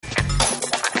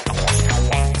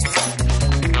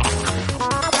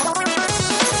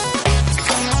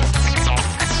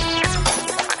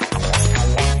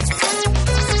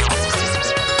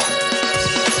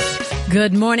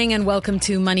Good morning and welcome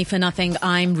to Money for Nothing.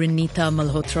 I'm Renita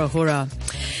Malhotra Hora.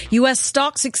 U.S.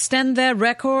 stocks extend their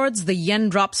records. The yen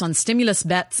drops on stimulus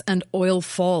bets and oil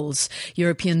falls.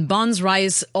 European bonds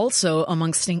rise also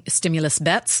among stimulus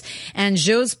bets. And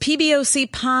Joe's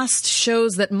PBOC past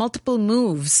shows that multiple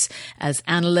moves as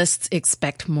analysts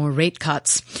expect more rate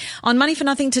cuts. On Money for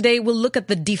Nothing today, we'll look at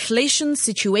the deflation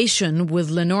situation with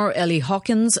Lenore Ellie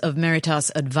Hawkins of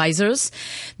Meritas Advisors.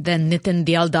 Then Nitin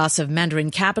Dialdas of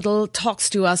Mandarin Capital talks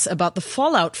to us about the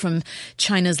fallout from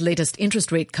China's latest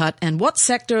interest rate cut and what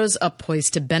sectors are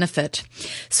poised to benefit.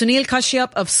 Sunil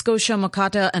Kashyap of Scotia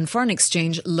Mocatta and Foreign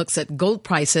Exchange looks at gold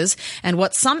prices and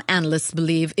what some analysts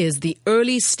believe is the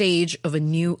early stage of a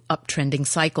new uptrending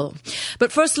cycle.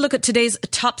 But first, look at today's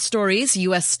top stories.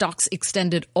 U.S. stocks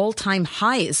extended all-time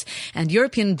highs and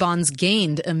European bonds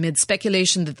gained amid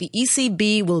speculation that the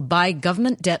ECB will buy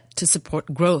government debt to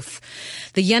support growth.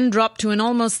 The yen dropped to an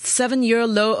almost 7-year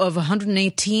low of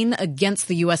 118 against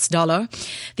the U.S. dollar.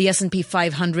 The S&P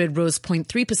 500 rose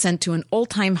 0.3% to an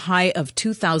all-time high of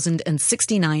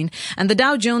 2,069, and the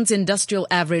Dow Jones Industrial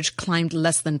Average climbed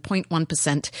less than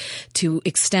 0.1% to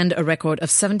extend a record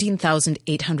of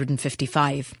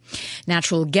 17,855.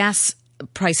 Natural gas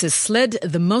prices slid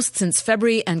the most since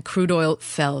February and crude oil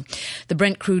fell. The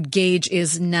Brent crude gauge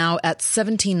is now at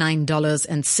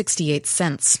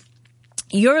 $79.68.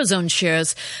 Eurozone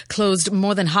shares closed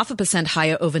more than 0.5%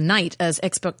 higher overnight as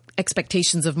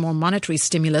expectations of more monetary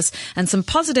stimulus and some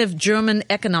positive German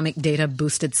economic data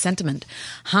boosted sentiment.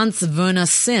 Hans-Werner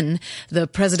Sinn, the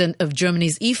president of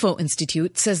Germany's IFO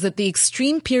Institute, says that the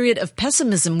extreme period of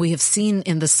pessimism we have seen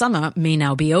in the summer may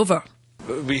now be over.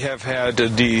 We have had a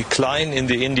decline in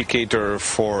the indicator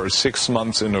for 6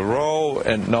 months in a row,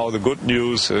 and now the good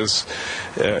news is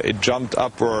it jumped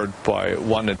upward by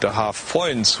 1.5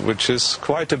 points, which is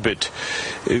quite a bit.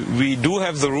 We do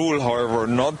have the rule, however,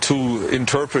 not to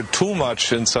interpret too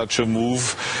much in such a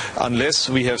move unless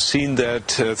we have seen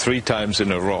that 3 times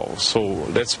in a row. So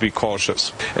let's be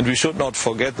cautious. And we should not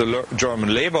forget the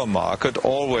German labor market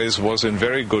always was in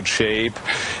very good shape,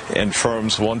 and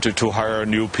firms wanted to hire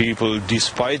new people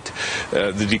despite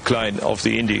the decline of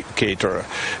the indicator.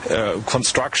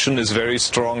 Construction is very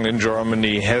strong in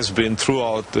Germany, has been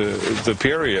throughout the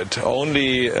period.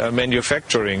 Only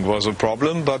manufacturing was a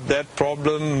problem, but that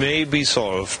problem may be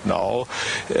solved now.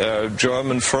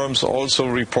 German firms also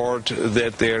report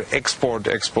that their export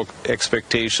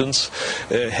expectations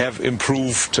have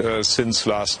improved since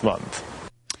last month.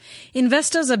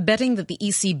 Investors are betting that the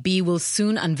ECB will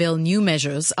soon unveil new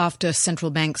measures after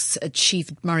central bank's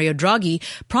chief Mario Draghi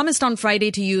promised on Friday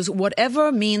to use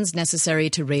whatever means necessary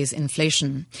to raise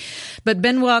inflation. But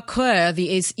Benoit Coeur, the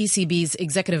ECB's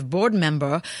executive board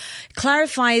member,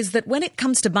 clarifies that when it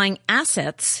comes to buying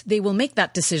assets, they will make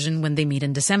that decision when they meet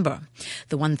in December.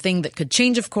 The one thing that could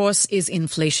change, of course, is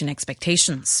inflation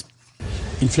expectations.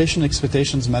 Inflation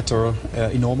expectations matter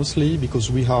enormously because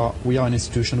we are an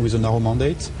institution with a narrow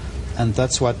mandate. And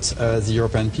that's what the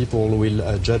European people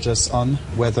will judge us on,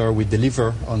 whether we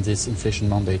deliver on this inflation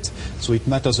mandate. So it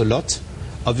matters a lot.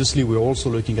 Obviously, we're also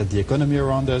looking at the economy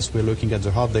around us. We're looking at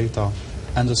the hard data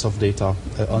and the soft data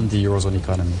on the Eurozone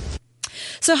economy.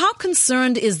 So how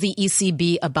concerned is the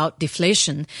ECB about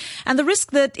deflation and the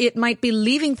risk that it might be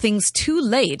leaving things too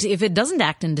late if it doesn't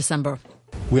act in December?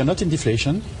 We are not in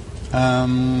deflation.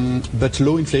 But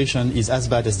low inflation is as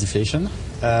bad as deflation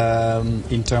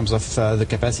in terms of the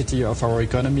capacity of our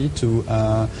economy to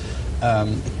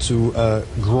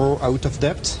grow out of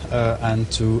debt and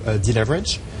to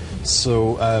deleverage.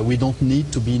 So we don't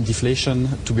need to be in deflation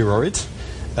to be worried.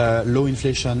 Low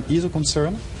inflation is a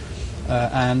concern,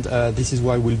 and this is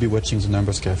why we'll be watching the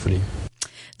numbers carefully.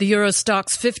 The Euro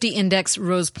Stoxx 50 index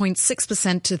rose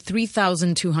 0.6% to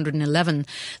 3,211.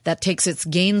 That takes its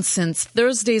gains since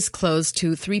Thursday's close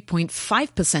to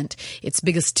 3.5%, its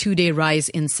biggest 2-day rise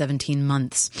in 17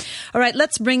 months. All right,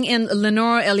 let's bring in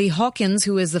Lenore Ellie Hawkins,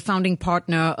 who is the founding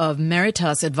partner of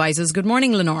Meritas Advisors. Good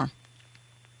morning, Lenore.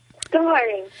 Good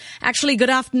morning. Actually,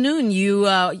 good afternoon. You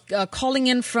are calling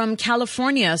in from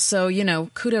California, so,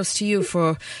 kudos to you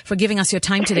for giving us your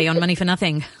time today on Money for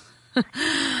Nothing.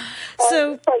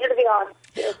 So, pleasure to be on.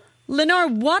 Lenore,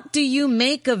 what do you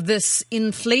make of this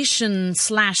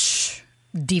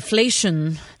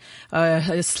inflation/deflation,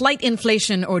 slight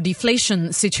inflation or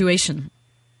deflation situation?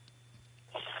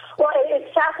 Well,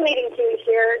 it's fascinating to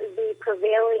hear the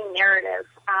prevailing narrative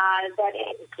that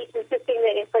it keeps insisting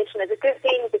that inflation is a good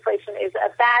thing, deflation is a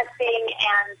bad thing,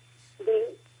 and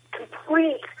the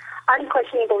complete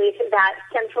unquestioning belief that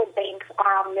central banks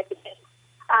are omnipotent.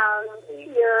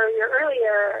 Your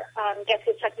earlier guest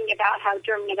was talking about how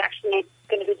Germany is actually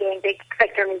going to be doing, they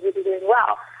expect Germany to be doing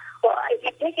well. Well, if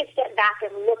you take a step back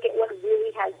and look at what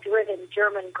really has driven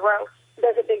German growth,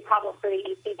 there's a big problem for the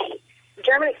ECB.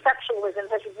 German exceptionalism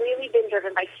has really been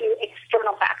driven by two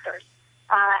external factors.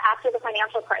 After the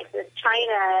financial crisis,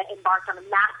 China embarked on a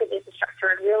massive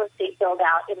infrastructure and real estate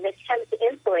build-out in an attempt to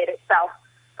insulate itself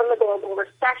from the global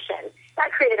recession.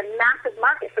 That created a massive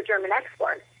market for German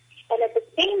exports. And at the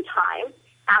same time,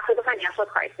 after the financial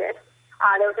crisis,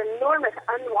 there was enormous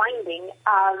unwinding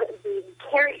of the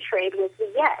carry trade with the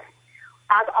yen.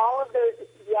 As all of those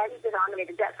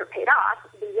yen-denominated debts were paid off,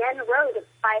 the yen rose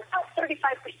by about 35%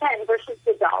 versus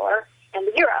the dollar and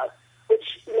the euro,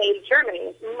 which made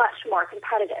Germany much more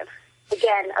competitive.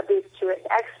 Again, a boost to its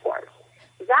exports.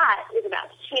 That is about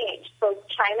to change. Both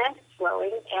China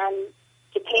slowing and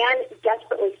Japan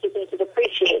desperately seeking to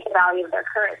depreciate the value of their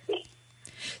currency.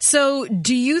 So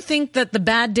do you think that the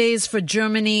bad days for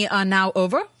Germany are now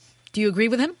over? Do you agree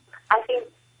with him? I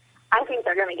think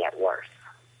they're going to get worse.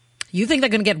 You think they're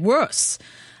going to get worse?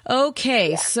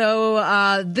 Okay,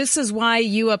 so this is why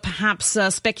you are perhaps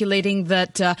speculating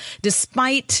that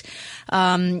despite,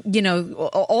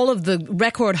 all of the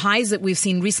record highs that we've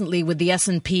seen recently with the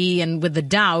S&P and with the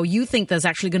Dow, you think there's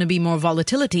actually going to be more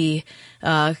volatility,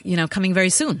 coming very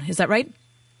soon. Is that right?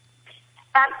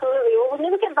 Absolutely. Well, when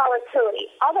you look at volatility,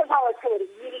 all that volatility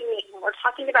really means when we're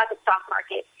talking about the stock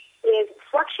market is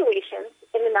fluctuations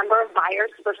in the number of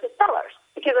buyers versus sellers.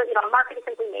 Because, a market is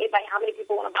simply made by how many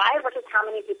people want to buy versus how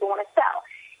many people want to sell.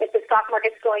 If the stock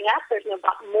market's going up, there's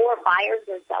more buyers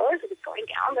than sellers. If it's going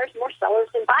down, there's more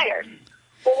sellers than buyers.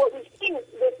 Well, what we've seen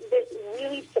with this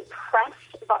really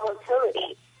suppressed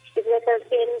volatility is that there's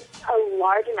been a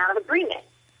large amount of agreement.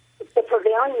 The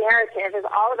prevailing narrative is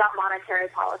all about monetary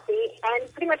policy, and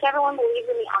pretty much everyone believes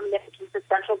in the omnipotence of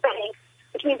central banks,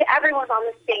 which means everyone's on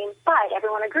the same side.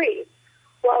 Everyone agrees.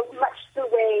 Well, much the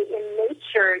way in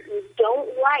nature you don't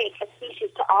like a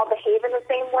species to all behave in the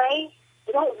same way,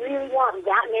 you don't really want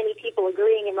that many people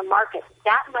agreeing in the market.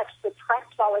 That much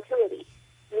suppressed volatility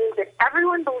means that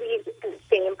everyone believes in the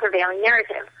same prevailing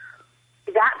narrative.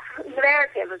 That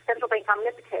narrative of central bank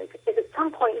omnipotence is at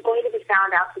some point going to be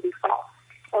found out to be false.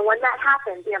 And when that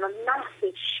happens, you have a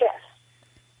massive shift.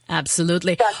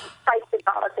 Absolutely. That's decisive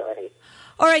volatility.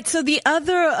 All right. So the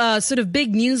other sort of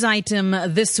big news item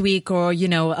this week, or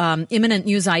imminent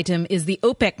news item, is the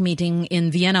OPEC meeting in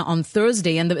Vienna on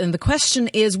Thursday, and the question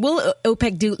is: will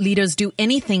OPEC leaders do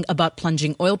anything about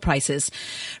plunging oil prices?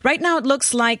 Right now, it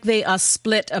looks like they are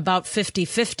split about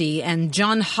 50-50, and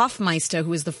John Hofmeister,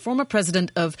 who is the former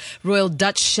president of Royal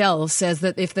Dutch Shell, says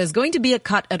that if there's going to be a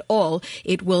cut at all,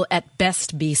 it will at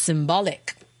best be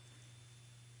symbolic.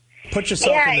 Put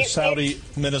yourself in the Saudi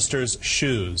minister's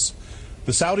shoes.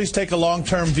 The Saudis take a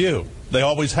long-term view. They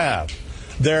always have.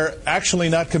 They're actually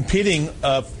not competing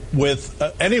with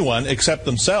anyone except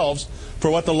themselves for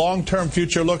what the long-term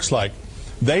future looks like.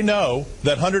 They know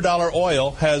that $100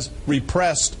 oil has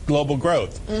repressed global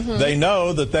growth. Mm-hmm. They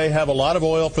know that they have a lot of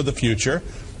oil for the future.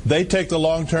 They take the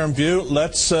long-term view.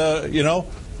 Let's,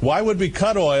 why would we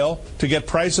cut oil to get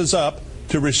prices up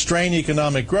to restrain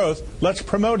economic growth? Let's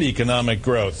promote economic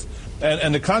growth.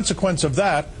 And the consequence of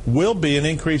that will be an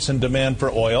increase in demand for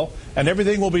oil, and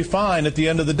everything will be fine at the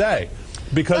end of the day.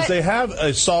 Because they have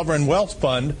a sovereign wealth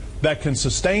fund that can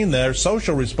sustain their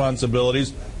social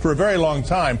responsibilities for a very long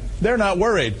time. They're not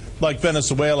worried like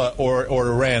Venezuela or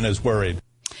Iran is worried.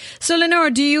 So, Lenore,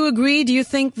 do you agree? Do you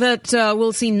think that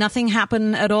we'll see nothing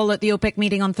happen at all at the OPEC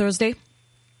meeting on Thursday?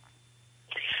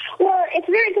 Well, it's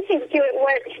very interesting to see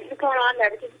what is going on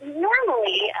there, because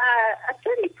normally a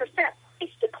 30%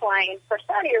 decline for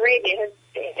Saudi Arabia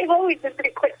they've always been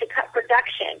pretty quick to cut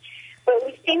production, but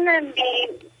we've seen them be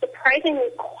surprisingly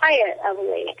quiet of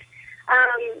late.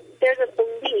 There's a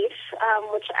belief,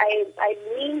 which I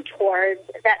lean towards,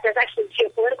 that there's actually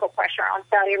geopolitical pressure on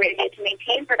Saudi Arabia to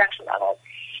maintain production levels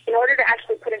in order to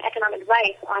actually put an economic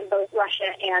vice on both Russia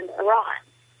and Iran.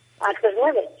 Because there's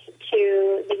limits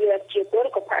to the U.S.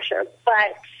 geopolitical pressure,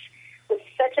 but with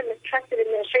such a mistrusted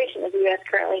administration as the U.S.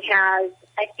 currently has,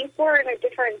 I think we're in a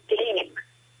different game.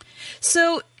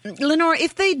 So, Lenore,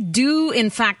 if they do, in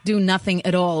fact, do nothing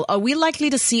at all, are we likely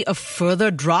to see a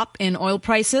further drop in oil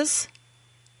prices?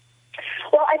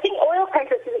 Well, I think oil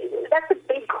prices, that's a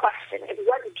big question, is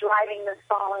what's driving this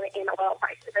fall in oil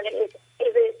prices. I mean, is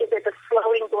it the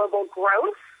slowing global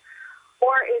growth,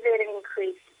 or is it an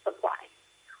increased supply?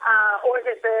 Or is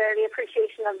it the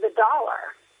appreciation of the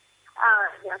dollar?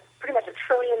 Pretty much $1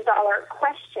 trillion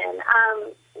question.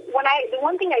 The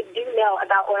one thing I do know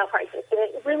about oil prices is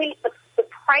that really the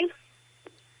price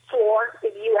floor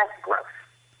is U.S. growth.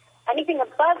 Anything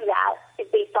above that is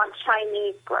based on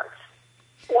Chinese growth.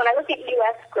 When I look at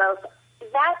U.S. growth,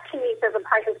 that to me says the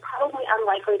price is probably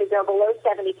unlikely to go below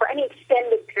 70 for any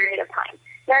extended period of time.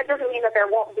 Now, it doesn't mean that there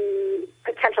won't be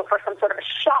potential for some sort of a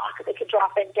shock that could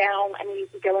drop it down. I mean, you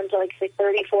could go into, like, say,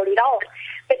 $30, $40,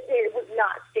 but it would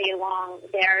not stay long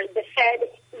there. The Fed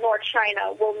nor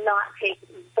China will not take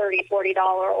 $30, $40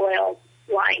 oil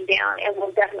lying down and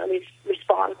will definitely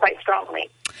respond quite strongly.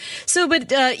 So,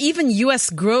 but even U.S.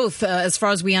 growth, as far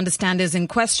as we understand, is in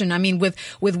question. I mean, with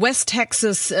West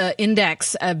Texas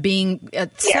index being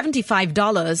at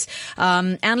 $75,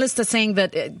 analysts are saying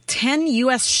that 10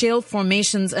 U.S. shale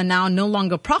formations are now no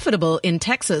longer profitable in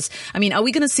Texas. I mean, are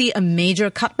we going to see a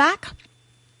major cutback?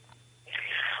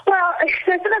 Well,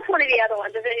 so that's one of the other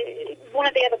ones. One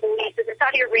of the other beliefs is that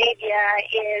Saudi Arabia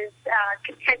is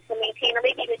content to maintain or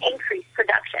maybe even increase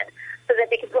production so that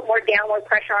they can put more downward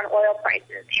pressure on oil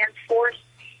prices and force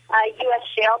U.S.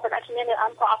 shale production into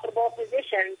unprofitable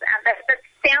positions. And that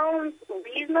sounds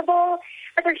reasonable,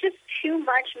 but there's just too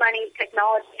much money,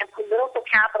 technology, and political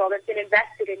capital that's been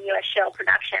invested in U.S. shale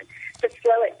production to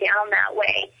slow it down that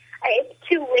way. It's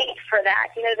too late for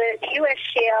that. You know, the U.S.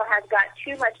 shale has got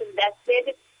too much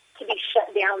invested to be shut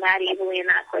down that easily and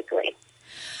that quickly.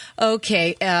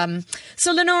 Okay.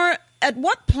 So, Lenore, at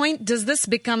what point does this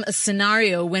become a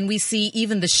scenario when we see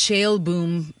even the shale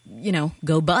boom,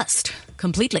 go bust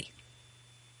completely?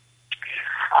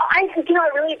 I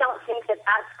really don't think that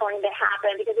that's going to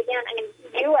happen because, again,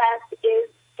 the U.S. is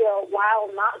still,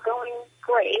 while not going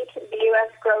great, the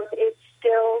U.S. growth is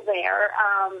still there.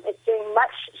 It's doing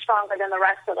much stronger than the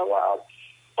rest of the world.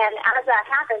 And as that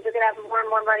happens, you're going to have more and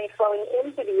more money flowing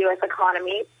into the U.S.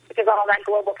 economy because all that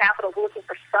global capital is looking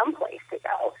for some place to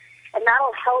go. And that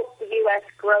will help the U.S.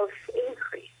 growth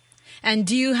increase. And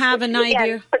do you have an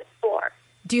idea?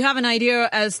 Do you have an idea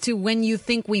as to when you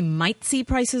think we might see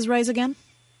prices rise again?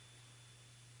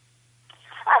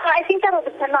 I think that will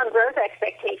depend on growth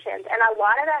expectations. And a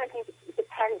lot of that, I think,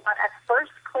 depends on at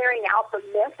first clearing out the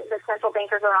myth that central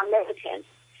bankers are omnipotent.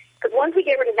 Because once we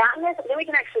get rid of that myth, then we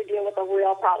can actually deal with the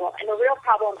real problem. And the real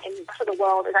problem in much of the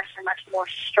world is actually much more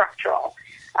structural.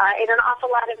 In an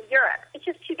awful lot of Europe, it's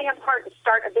just too damn hard to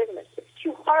start a business. It's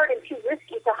too hard and too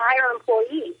risky to hire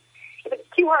employees. If it's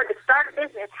too hard to start a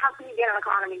business, how can you get an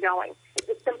economy going? It's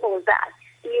as simple as that.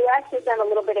 The U.S. has done a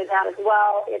little bit of that as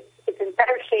well. It's in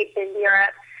better shape than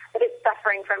Europe, but it's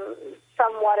suffering from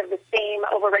somewhat of the same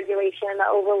over-regulation,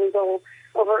 over-legal,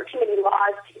 over too many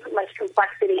laws, too much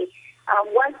complexity.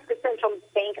 Once the central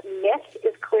bank myth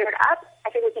is cleared up, I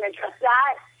think we can address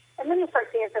that, and then you start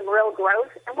seeing some real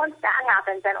growth. And once that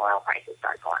happens, then oil prices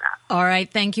start going up. All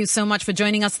right. Thank you so much for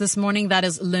joining us this morning. That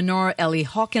is Lenore Ellie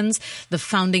Hawkins, the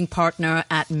founding partner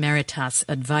at Meritas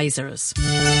Advisors.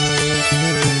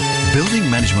 Building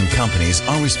management companies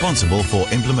are responsible for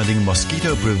implementing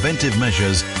mosquito preventive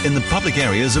measures in the public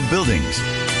areas of buildings.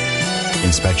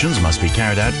 Inspections must be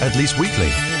carried out at least weekly.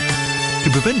 To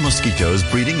prevent mosquitoes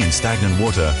breeding in stagnant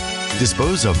water,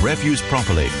 dispose of refuse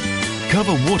properly,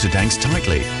 cover water tanks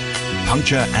tightly,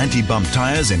 puncture anti-bump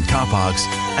tires in car parks,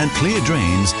 and clear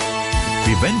drains.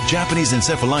 Prevent Japanese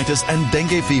encephalitis and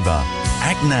dengue fever.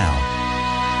 Act now.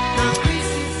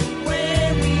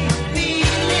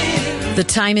 The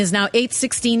time is now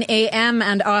 8:16 a.m.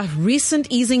 and our recent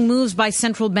easing moves by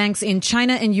central banks in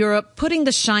China and Europe putting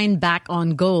the shine back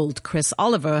on gold. Chris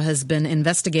Oliver has been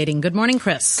investigating. Good morning,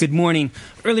 Chris. Good morning.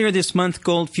 Earlier this month,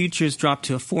 gold futures dropped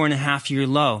to a 4.5-year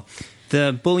low.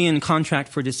 The bullion contract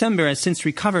for December has since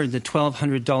recovered the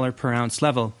 $1,200 per ounce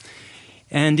level.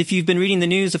 And if you've been reading the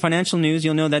news, the financial news,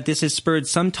 you'll know that this has spurred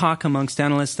some talk amongst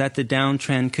analysts that the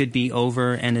downtrend could be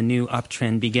over and a new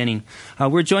uptrend beginning.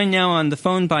 We're joined now on the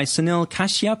phone by Sunil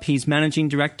Kashyap. He's Managing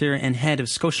Director and Head of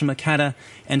Scotia Makata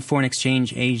and Foreign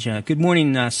Exchange Asia. Good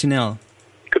morning, Sunil.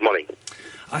 Good morning.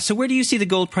 So where do you see the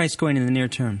gold price going in the near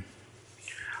term?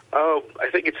 I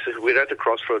think we're at a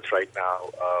crossroads right now,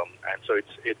 and so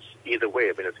it's either way.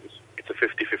 I mean, it's a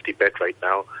 50-50 bet right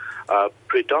now.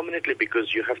 Predominantly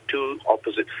because you have two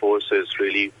opposite forces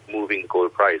really moving the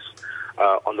gold price.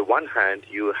 On the one hand,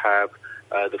 you have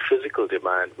the physical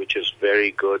demand, which is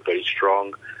very good, very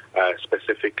strong,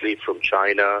 specifically from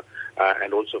China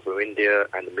and also from India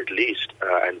and the Middle East.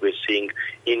 And we're seeing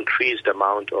increased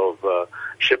amount of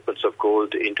shipments of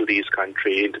gold into these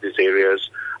countries, into these areas.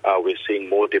 We're seeing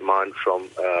more demand from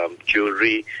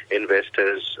jewelry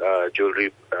investors,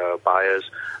 jewelry buyers,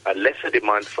 lesser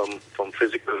demand from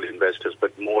physical investors,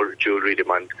 but more jewelry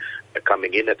demand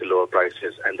coming in at the lower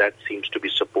prices, and that seems to be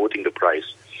supporting the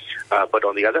price. But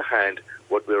on the other hand,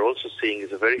 what we're also seeing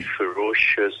is a very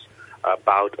ferocious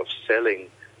bout of selling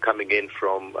coming in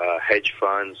from hedge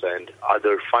funds and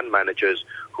other fund managers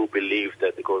who believe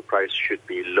that the gold price should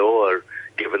be lower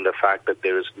given the fact that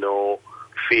there is no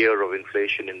fear of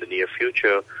inflation in the near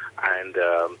future, and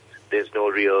there's no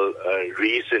real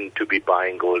reason to be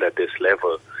buying gold at this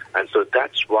level. And so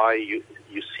that's why you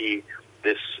see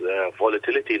this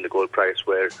volatility in the gold price,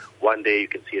 where one day you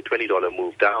can see a $20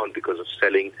 move down because of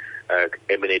selling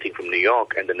emanating from New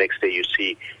York, and the next day you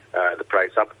see the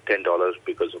price up $10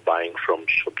 because of buying from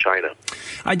China.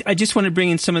 I just want to bring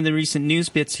in some of the recent news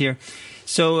bits here.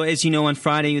 So, as you know, on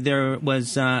Friday there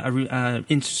was a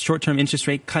short-term interest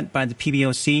rate cut by the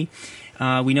PBOC.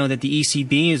 We know that the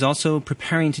ECB is also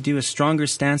preparing to do a stronger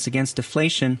stance against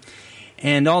deflation,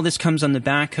 and all this comes on the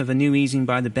back of a new easing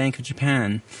by the Bank of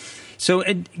Japan. So,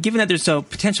 given that there's a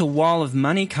potential wall of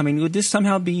money coming, would this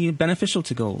somehow be beneficial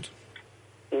to gold?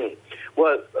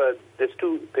 Well,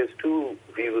 there's two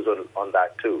views on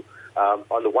that too.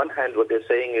 On the one hand, what they're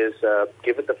saying is,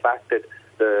 given the fact that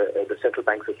the central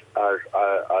banks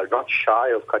are not shy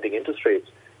of cutting interest rates,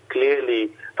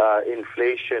 clearly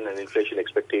inflation and inflation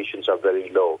expectations are very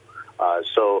low.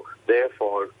 So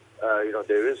therefore,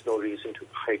 there is no reason to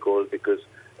buy gold, because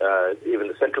even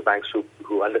the central banks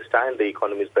who understand the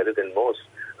economy is better than most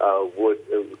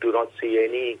do not see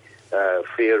any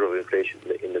fear of inflation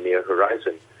in the near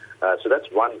horizon. So that's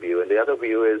one view. And the other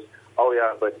view is,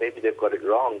 but maybe they've got it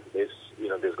wrong.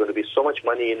 There's going to be so much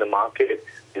money in the market.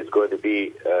 There's going to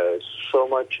be so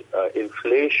much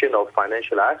inflation of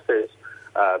financial assets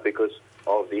because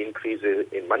of the increase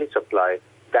in money supply,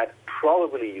 that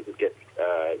probably you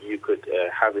could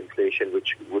have inflation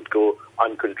which would go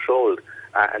uncontrolled,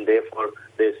 and therefore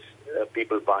there's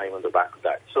people buying on the back of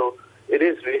that. So it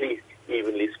is really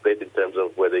evenly split in terms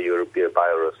of whether you're a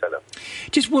buyer or a seller.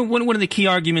 Just one of the key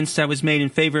arguments that was made in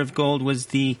favor of gold was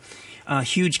the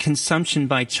huge consumption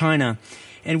by China.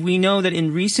 And we know that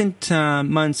in recent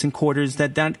months and quarters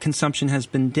that consumption has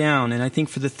been down. And I think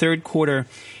for the third quarter,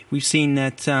 we've seen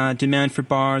that demand for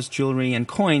bars, jewelry, and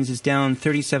coins is down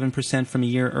 37% from a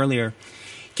year earlier.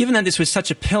 Given that this was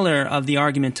such a pillar of the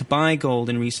argument to buy gold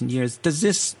in recent years, does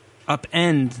this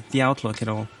upend the outlook at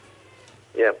all?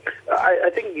 Yeah, I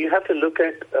think you have to look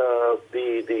at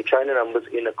the China numbers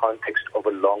in a context of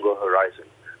a longer horizon.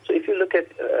 So if you look at,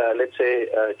 let's say,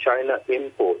 China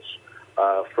imports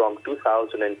from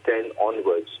 2010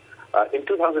 onwards, in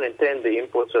 2010 the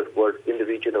imports were in the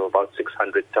region of about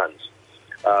 600 tons,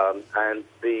 and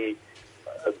the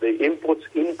imports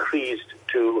increased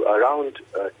to around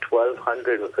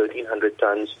 1,200 or 1,300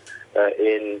 tons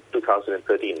in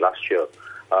 2013, last year,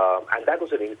 and that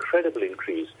was an incredible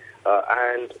increase.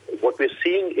 And what we're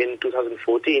seeing in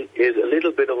 2014 is a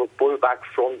little bit of a pullback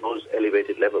from those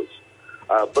elevated levels.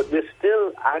 But we're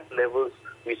still at levels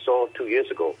we saw 2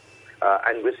 years ago.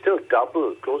 And we're still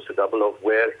close to double of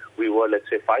where we were, let's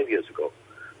say, 5 years ago.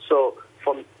 So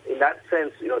in that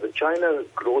sense, the China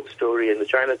growth story and the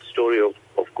China story of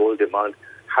gold demand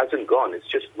hasn't gone. It's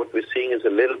just what we're seeing is a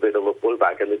little bit of a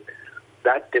pullback. And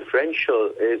that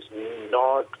differential is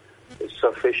not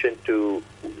sufficient to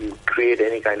create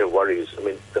any kind of worries. I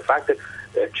mean, the fact that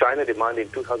China demand in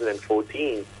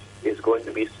 2014 is going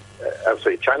to be,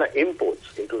 China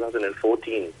imports in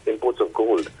 2014, imports of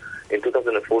gold in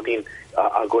 2014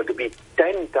 are going to be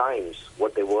 10 times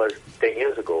what they were 10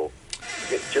 years ago.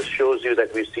 It just shows you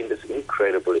that we've seen this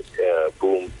incredible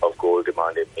boom of gold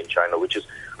demand in China, which is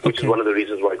one of the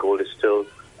reasons why gold is still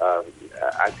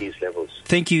at these levels.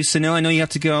 Thank you, Sunil. I know you have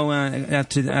to go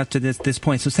after this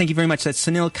point, so thank you very much. That's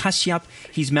Sunil Kashyap.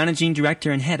 He's Managing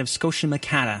Director and Head of Scotia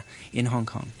Macata in Hong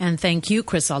Kong. And thank you,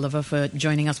 Chris Oliver, for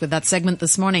joining us with that segment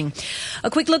this morning. A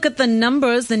quick look at the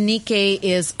numbers. The Nikkei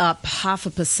is up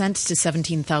 0.5% to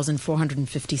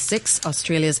 17,456.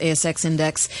 Australia's ASX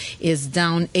index is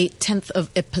down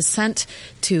 0.8%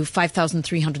 to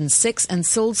 5,306. And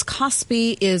Seoul's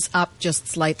Kospi is up just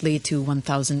slightly to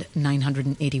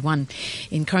 1,981.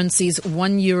 In currencies,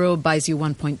 €1 buys you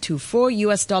 1.24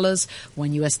 US dollars,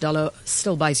 $1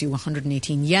 still buys you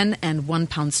 118 yen, and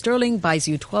 £1 sterling buys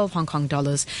you 12 Hong Kong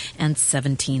dollars and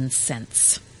 17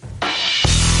 cents.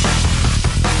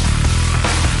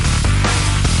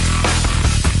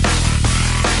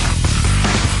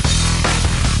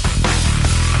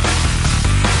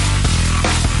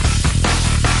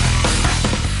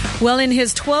 Well, in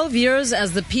his 12 years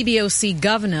as the PBOC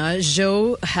governor,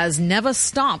 Zhou has never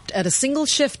stopped at a single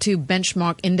shift to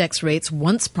benchmark index rates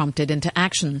once prompted into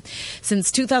action.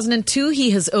 Since 2002, he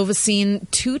has overseen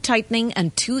 2 tightening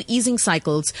and 2 easing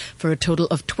cycles for a total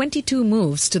of 22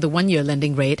 moves to the 1-year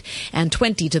lending rate and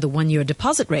 20 to the 1-year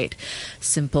deposit rate.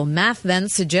 Simple math then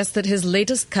suggests that his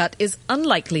latest cut is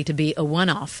unlikely to be a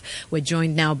one-off. We're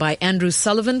joined now by Andrew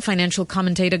Sullivan, financial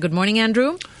commentator. Good morning,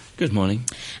 Andrew. Good morning.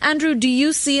 Andrew, do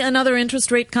you see another interest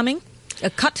rate coming?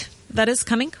 A cut, that is,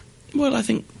 coming? Well, I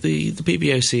think the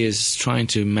PBOC is trying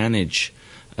to manage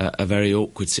a very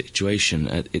awkward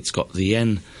situation. It's got the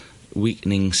yen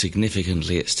weakening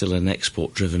significantly. It's still an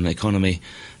export-driven economy,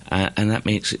 and that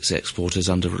makes its exporters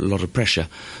under a lot of pressure.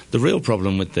 The real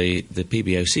problem with the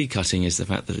PBOC cutting is the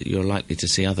fact that you're likely to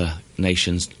see other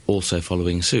nations also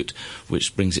following suit,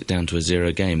 which brings it down to a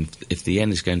zero game. If the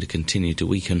yen is going to continue to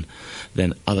weaken,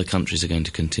 then other countries are going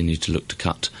to continue to look to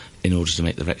cut in order to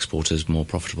make their exporters more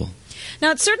profitable.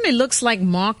 Now, it certainly looks like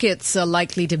markets are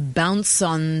likely to bounce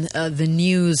on the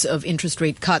news of interest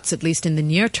rate cuts, at least in the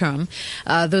near term,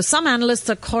 though some analysts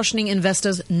are cautioning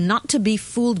investors not to be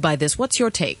fooled by this. What's your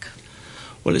take?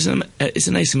 Well, it's an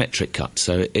asymmetric cut,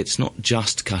 so it's not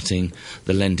just cutting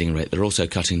the lending rate, they're also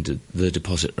cutting the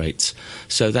deposit rates.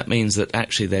 So that means that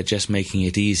actually they're just making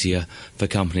it easier for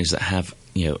companies that have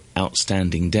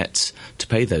outstanding debts to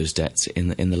pay those debts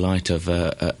in the light of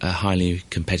a highly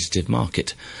competitive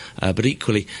market. But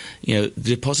equally, the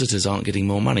depositors aren't getting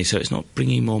more money, so it's not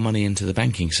bringing more money into the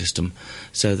banking system.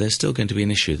 So there's still going to be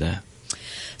an issue there.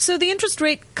 So the interest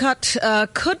rate cut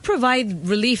could provide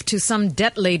relief to some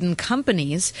debt-laden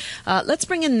companies. Let's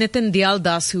bring in Nitin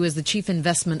Dialdas, who is the Chief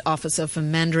Investment Officer for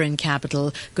Mandarin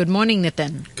Capital. Good morning,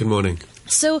 Nitin. Good morning.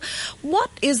 So what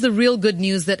is the real good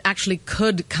news that actually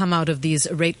could come out of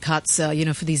these rate cuts,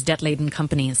 for these debt-laden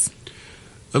companies?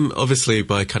 Obviously,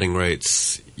 by cutting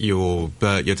rates, your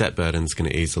debt burden is going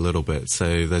to ease a little bit.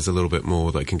 So there's a little bit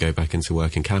more that can go back into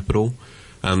working capital.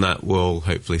 And that will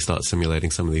hopefully start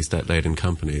stimulating some of these debt-laden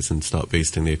companies and start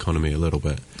boosting the economy a little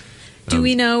bit. Do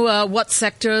we know what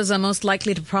sectors are most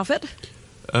likely to profit?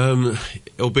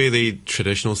 It'll be the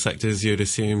traditional sectors, you'd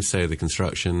assume, say the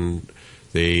construction,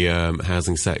 the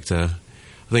housing sector.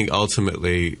 I think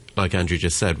ultimately, like Andrew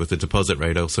just said, with the deposit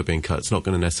rate also being cut, it's not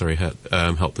going to necessarily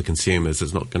help the consumers.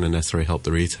 It's not going to necessarily help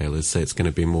the retailers. So it's going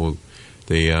to be more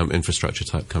the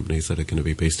infrastructure-type companies that are going to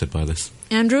be boosted by this.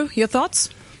 Andrew, your thoughts?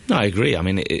 No, I agree. I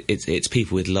mean, it's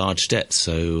people with large debts.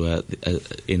 So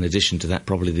in addition to that,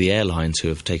 probably the airlines who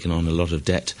have taken on a lot of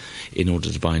debt in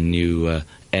order to buy new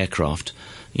aircraft.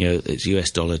 It's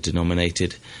US dollar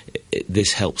denominated.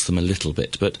 This helps them a little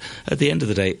bit. But at the end of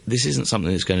the day, this isn't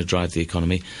something that's going to drive the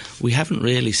economy. We haven't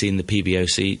really seen the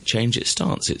PBOC change its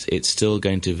stance. It's still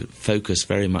going to focus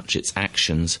very much its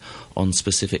actions on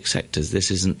specific sectors.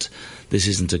 This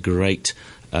isn't a great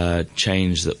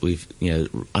change that we've,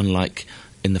 unlike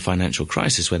in the financial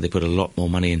crisis, where they put a lot more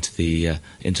money into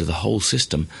the whole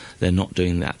system. They're not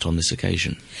doing that on this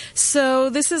occasion. So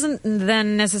this isn't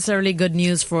then necessarily good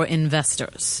news for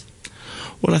investors?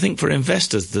 Well, I think for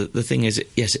investors, the thing is,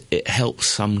 yes, it helps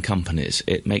some companies.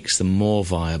 It makes them more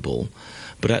viable.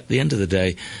 But at the end of the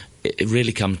day, it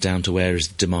really comes down to where is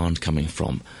demand coming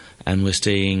from. And we're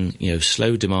seeing,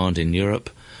 slow demand in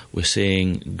Europe. We're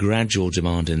seeing gradual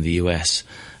demand in the US.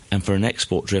 And for an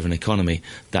export-driven economy,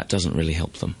 that doesn't really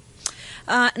help them.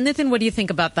 Nitin, what do you think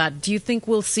about that? Do you think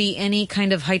we'll see any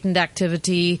kind of heightened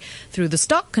activity through the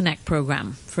Stock Connect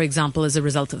program, for example, as a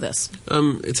result of this?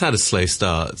 It's had a slow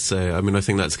start. So, I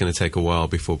think that's going to take a while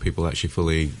before people actually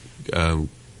fully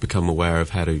become aware of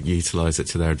how to utilise it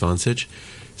to their advantage.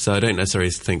 So I don't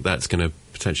necessarily think that's going to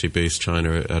potentially boost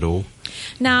China at all.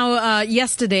 Now,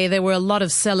 yesterday there were a lot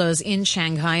of sellers in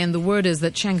Shanghai, and the word is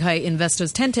that Shanghai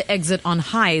investors tend to exit on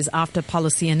highs after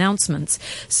policy announcements.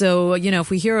 So, if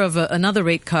we hear of another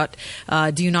rate cut,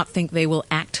 do you not think they will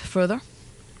act further?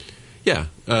 Yeah.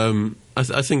 I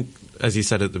think, as you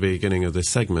said at the beginning of this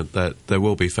segment, that there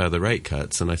will be further rate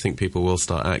cuts, and I think people will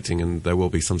start acting, and there will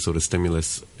be some sort of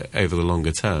stimulus over the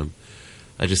longer term.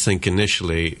 I just think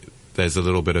initially there's a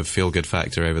little bit of feel-good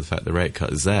factor over the fact the rate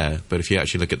cut is there, but if you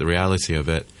actually look at the reality of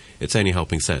it, it's only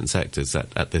helping certain sectors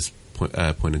at this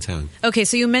point in time. Okay,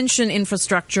 so you mentioned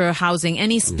infrastructure, housing.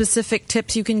 Any specific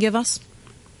tips you can give us?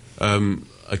 I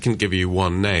couldn't give you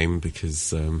one name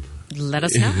because... Let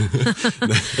us know.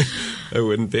 No, it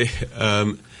wouldn't be.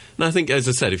 No, I think, as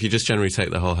I said, if you just generally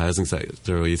take the whole housing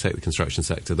sector or you take the construction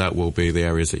sector, that will be the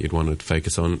areas that you'd want to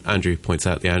focus on. Andrew points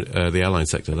out the airline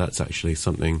sector. That's actually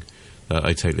something that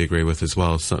I totally agree with as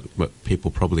well. So, what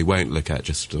people probably won't look at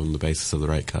just on the basis of the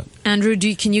rate cut. Andrew,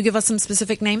 can you give us some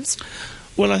specific names?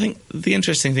 Well, I think the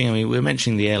interesting thing, we're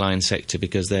mentioning the airline sector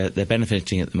because they're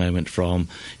benefiting at the moment from,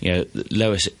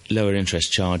 lower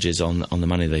interest charges on the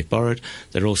money they've borrowed.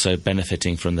 They're also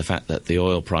benefiting from the fact that the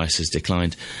oil price has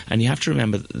declined. And you have to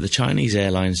remember that the Chinese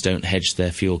airlines don't hedge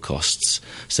their fuel costs.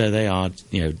 So they are,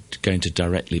 going to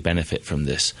directly benefit from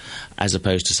this, as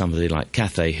opposed to somebody like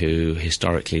Cathay, who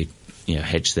historically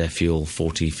hedge their fuel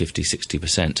 40, 50,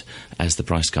 60% as the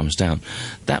price comes down.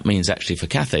 That means actually for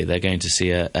Cathay they're going to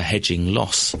see a hedging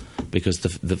loss because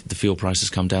the fuel prices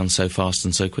come down so fast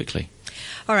and so quickly.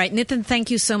 All right, Nitin, thank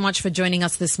you so much for joining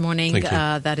us this morning.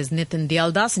 That is Nitin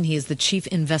Dialdas, and he is the Chief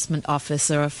Investment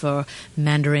Officer for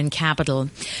Mandarin Capital.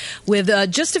 With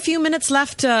just a few minutes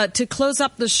left to close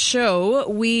up the show,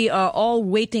 we are all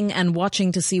waiting and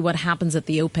watching to see what happens at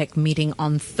the OPEC meeting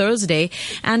on Thursday.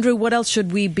 Andrew, what else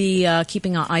should we be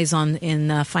keeping our eyes on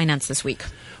in finance this week?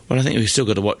 Well, I think we've still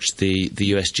got to watch the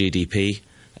US GDP.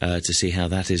 To see how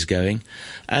that is going.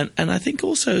 And I think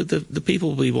also the people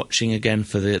will be watching again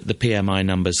for the PMI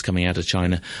numbers coming out of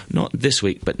China, not this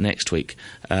week but next week.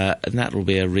 And that will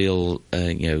be a real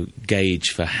gauge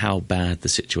for how bad the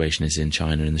situation is in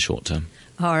China in the short term.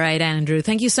 All right, Andrew.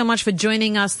 Thank you so much for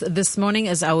joining us this morning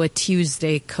as our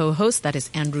Tuesday co-host. That is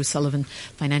Andrew Sullivan,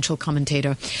 financial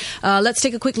commentator. Let's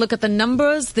take a quick look at the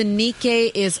numbers. The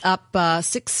Nikkei is up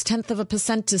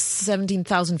 0.6% to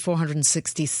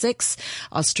 17,466.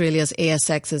 Australia's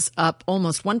ASX is up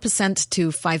almost 1%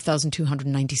 to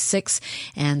 5,296.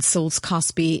 And Seoul's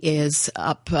Kospi is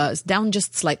up, down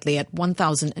just slightly at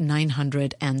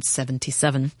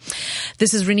 1,977.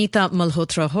 This is Renita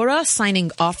Malhotra Hora signing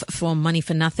off for Money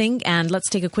for Nothing. And let's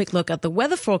take a quick look at the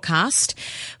weather forecast,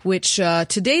 which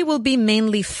today will be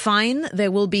mainly fine.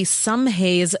 There will be some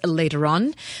haze later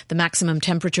on. The maximum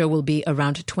temperature will be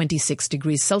around 26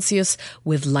 degrees Celsius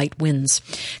with light winds.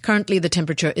 Currently, the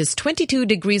temperature is 22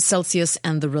 degrees Celsius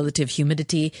and the relative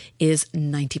humidity is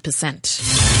 90%.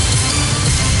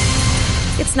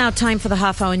 It's now time for the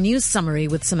half-hour news summary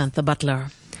with Samantha Butler.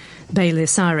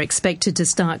 Bailiffs are expected to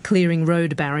start clearing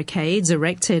road barricades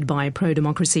erected by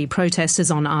pro-democracy protesters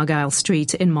on Argyle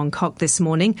Street in Mongkok this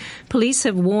morning. Police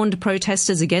have warned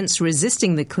protesters against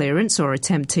resisting the clearance or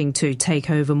attempting to take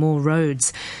over more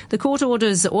roads. The court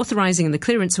orders authorising the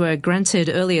clearance were granted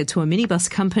earlier to a minibus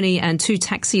company and 2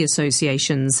 taxi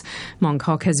associations.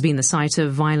 Mongkok has been the site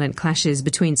of violent clashes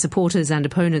between supporters and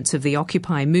opponents of the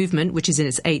Occupy movement, which is in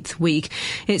its 8th week.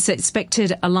 It's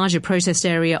expected a larger protest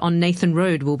area on Nathan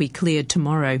Road will be cleared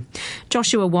tomorrow.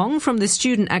 Joshua Wong from the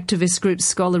student activist group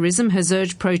Scholarism has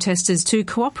urged protesters to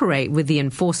cooperate with the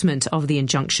enforcement of the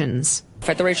injunctions.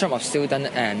 Federation of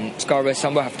Students and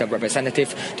Scholarism will have the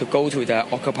representative to go to the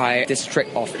occupied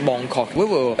district of Mongkok. We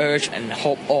will urge and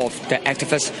hope of the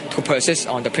activists to persist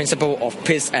on the principle of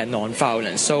peace and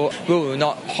non-violence. So we will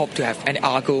not hope to have any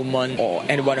argument or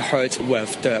anyone hurt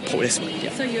with the policemen. Yeah.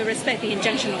 So you respect the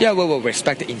injunction? Yeah, we will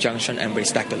respect the injunction and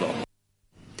respect the law.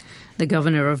 The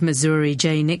governor of Missouri,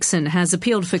 Jay Nixon, has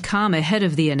appealed for calm ahead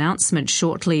of the announcement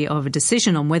shortly of a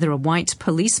decision on whether a white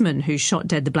policeman who shot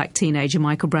dead the black teenager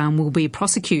Michael Brown will be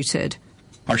prosecuted.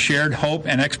 Our shared hope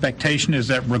and expectation is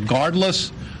that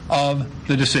regardless of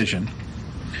the decision,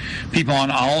 people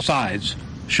on all sides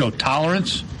show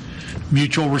tolerance,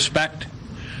 mutual respect,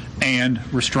 and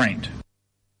restraint.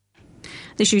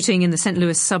 The shooting in the St.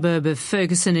 Louis suburb of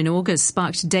Ferguson in August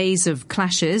sparked days of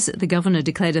clashes. The governor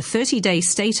declared a 30-day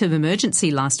state of emergency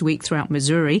last week throughout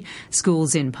Missouri.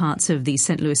 Schools in parts of the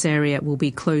St. Louis area will be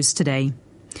closed today.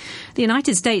 The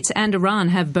United States and Iran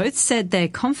have both said they're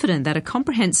confident that a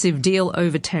comprehensive deal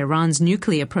over Tehran's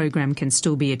nuclear program can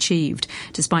still be achieved,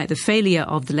 despite the failure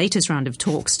of the latest round of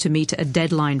talks to meet a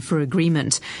deadline for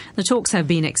agreement. The talks have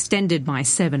been extended by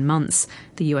 7 months.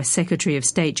 The U.S. Secretary of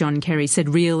State John Kerry said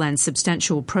real and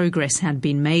substantial progress had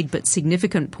been made, but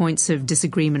significant points of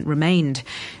disagreement remained.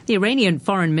 The Iranian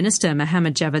Foreign Minister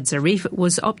Mohammad Javad Zarif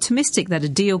was optimistic that a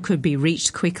deal could be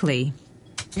reached quickly.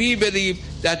 We believe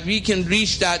that we can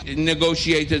reach that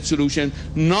negotiated solution,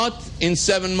 not in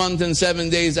 7 months and 7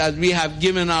 days as we have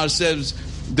given ourselves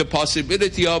the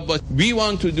possibility of, but we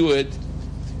want to do it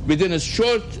within as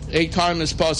short a time as possible.